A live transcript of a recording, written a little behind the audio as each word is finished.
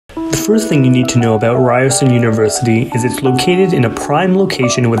first thing you need to know about Ryerson University is it's located in a prime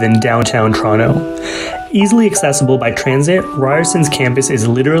location within downtown Toronto. Easily accessible by transit, Ryerson's campus is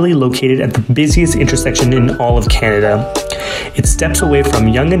literally located at the busiest intersection in all of Canada. It's steps away from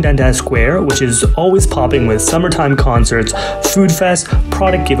Yonge and Dundas Square, which is always popping with summertime concerts, food fests,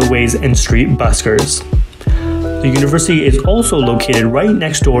 product giveaways, and street buskers. The university is also located right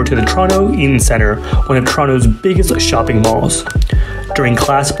next door to the Toronto Eaton Centre, one of Toronto's biggest shopping malls. During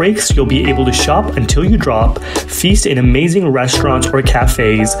class breaks, you'll be able to shop until you drop, feast in amazing restaurants or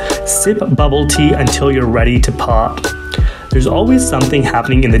cafes, sip bubble tea until you're ready to pop. There's always something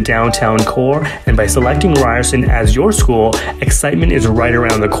happening in the downtown core, and by selecting Ryerson as your school, excitement is right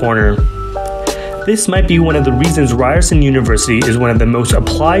around the corner. This might be one of the reasons Ryerson University is one of the most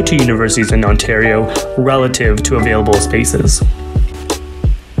applied to universities in Ontario relative to available spaces.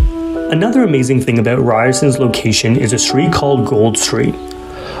 Another amazing thing about Ryerson's location is a street called Gold Street.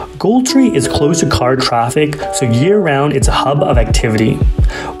 Gold Street is close to car traffic, so year-round it's a hub of activity,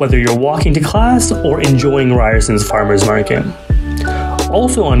 whether you're walking to class or enjoying Ryerson's farmers market.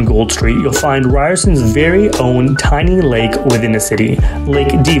 Also on Gold Street, you'll find Ryerson's very own tiny lake within the city, Lake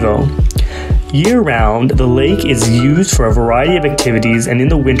Devo. Year-round, the lake is used for a variety of activities, and in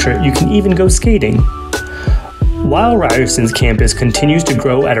the winter, you can even go skating. While Ryerson's campus continues to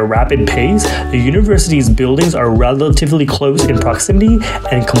grow at a rapid pace, the university's buildings are relatively close in proximity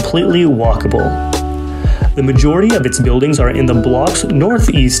and completely walkable. The majority of its buildings are in the blocks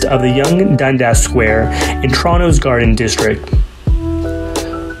northeast of the Yonge Dundas Square in Toronto's Garden District.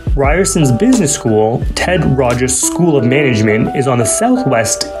 Ryerson's business school, Ted Rogers School of Management, is on the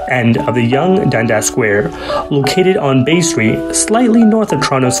southwest end of the Yonge Dundas Square, located on Bay Street, slightly north of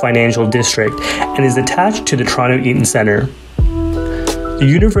Toronto's financial district, and is attached to the Toronto Eaton Centre. The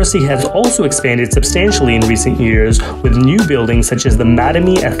university has also expanded substantially in recent years with new buildings such as the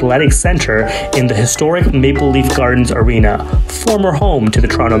Mattamy Athletic Centre in the historic Maple Leaf Gardens Arena, former home to the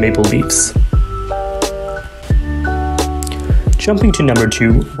Toronto Maple Leafs. Jumping to number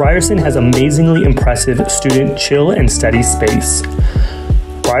 2, Ryerson has amazingly impressive student chill and study space.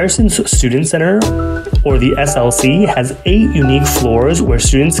 Ryerson's Student Center, or the SLC, has 8 unique floors where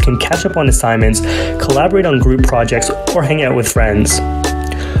students can catch up on assignments, collaborate on group projects, or hang out with friends.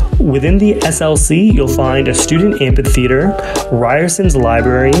 Within the SLC, you'll find a student amphitheater, Ryerson's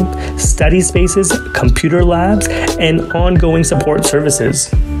library, study spaces, computer labs, and ongoing support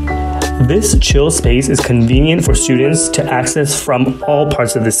services. This chill space is convenient for students to access from all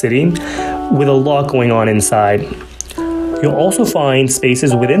parts of the city, with a lot going on inside. You'll also find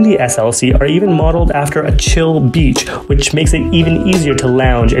spaces within the SLC are even modeled after a chill beach, which makes it even easier to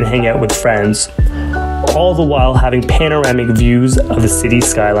lounge and hang out with friends, all the while having panoramic views of the city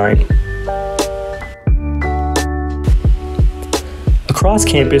skyline. Across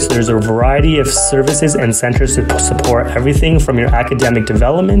campus, there's a variety of services and centers to support everything from your academic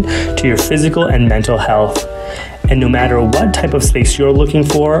development to your physical and mental health. And no matter what type of space you're looking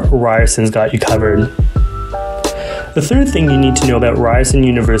for, Ryerson's got you covered. The third thing you need to know about Ryerson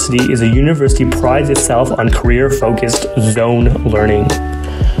University is the university prides itself on career-focused zone learning.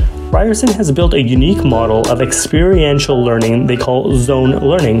 Ryerson has built a unique model of experiential learning they call zone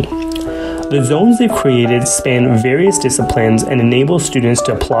learning. The zones they've created span various disciplines and enable students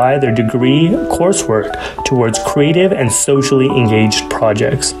to apply their degree coursework towards creative and socially engaged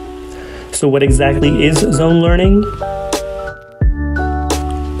projects. So what exactly is zone learning?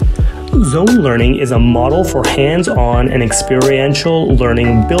 Zone learning is a model for hands-on and experiential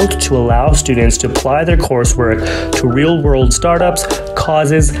learning built to allow students to apply their coursework to real-world startups,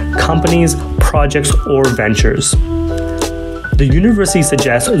 causes, companies, projects, or ventures. The university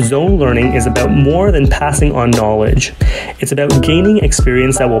suggests zone learning is about more than passing on knowledge. It's about gaining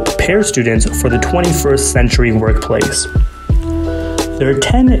experience that will prepare students for the 21st century workplace. There are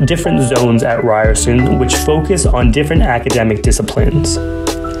 10 different zones at Ryerson which focus on different academic disciplines.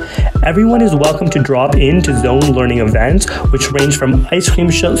 Everyone is welcome to drop into zone learning events, which range from ice cream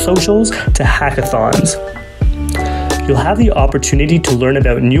socials to hackathons. You'll have the opportunity to learn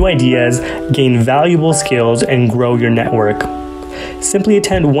about new ideas, gain valuable skills, and grow your network. Simply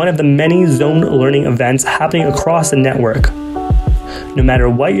attend one of the many zone learning events happening across the network. No matter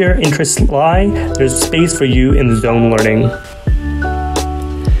what your interests lie, there's space for you in zone learning.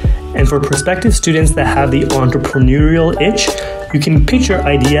 And for prospective students that have the entrepreneurial itch, you can pitch your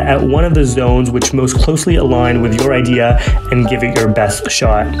idea at one of the zones which most closely align with your idea and give it your best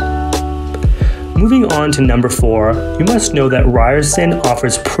shot. Moving on to number 4, you must know that Ryerson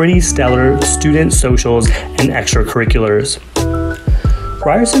offers pretty stellar student socials and extracurriculars.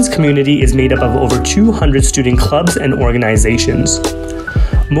 Ryerson's community is made up of over 200 student clubs and organizations.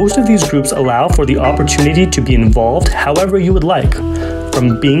 Most of these groups allow for the opportunity to be involved however you would like,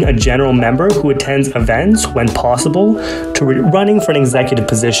 from being a general member who attends events when possible to running for an executive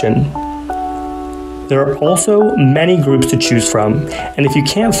position. There are also many groups to choose from, and if you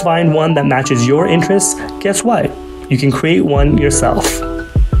can't find one that matches your interests, guess what? You can create one yourself.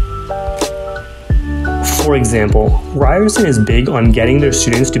 For example, Ryerson is big on getting their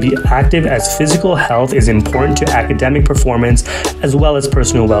students to be active, as physical health is important to academic performance as well as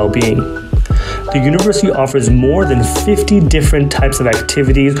personal well-being. The university offers more than 50 different types of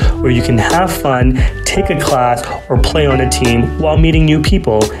activities where you can have fun, take a class, or play on a team while meeting new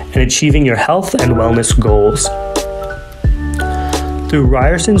people and achieving your health and wellness goals. Through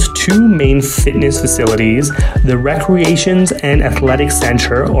Ryerson's two main fitness facilities, the Recreations and Athletic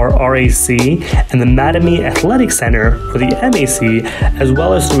Center, or RAC, and the Mattamy Athletic Center, or the MAC, as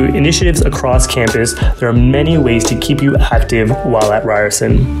well as through initiatives across campus, there are many ways to keep you active while at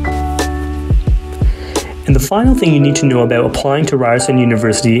Ryerson. And the final thing you need to know about applying to Ryerson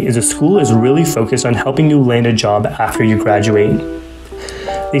University is the school is really focused on helping you land a job after you graduate.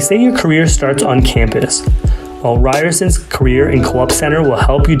 They say your career starts on campus, while Ryerson's Career and Co-op Center will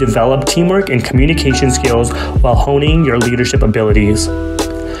help you develop teamwork and communication skills while honing your leadership abilities.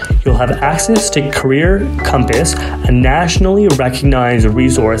 You'll have access to Career Compass, a nationally recognized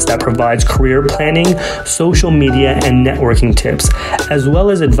resource that provides career planning, social media, and networking tips, as well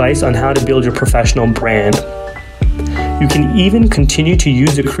as advice on how to build your professional brand. You can even continue to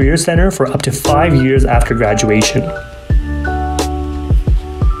use the Career Center for up to 5 years after graduation.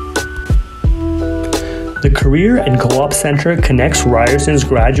 The Career and Co-op Center connects Ryerson's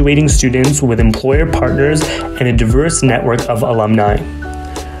graduating students with employer partners and a diverse network of alumni.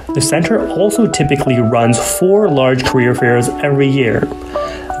 The center also typically runs 4 large career fairs every year.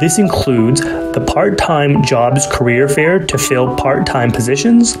 This includes the Part-Time Jobs Career Fair to fill part-time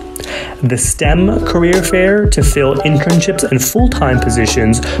positions, the STEM Career Fair to fill internships and full-time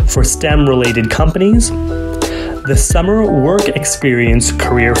positions for STEM-related companies, the Summer Work Experience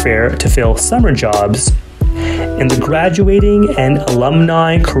Career Fair to fill summer jobs, and the Graduating and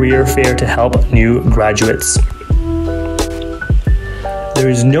Alumni Career Fair to help new graduates. There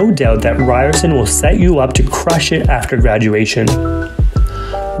is no doubt that Ryerson will set you up to crush it after graduation.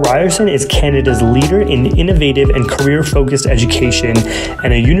 Ryerson is Canada's leader in innovative and career-focused education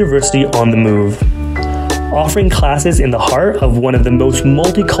and a university on the move. Offering classes in the heart of one of the most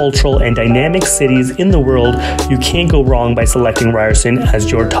multicultural and dynamic cities in the world, you can't go wrong by selecting Ryerson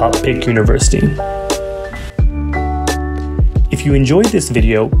as your top pick university. If you enjoyed this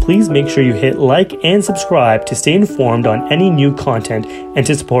video, please make sure you hit like and subscribe to stay informed on any new content and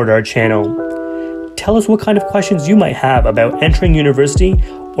to support our channel. Tell us what kind of questions you might have about entering university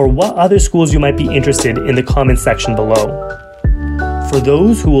or what other schools you might be interested in the comments section below. For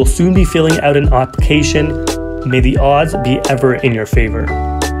those who will soon be filling out an application, may the odds be ever in your favor.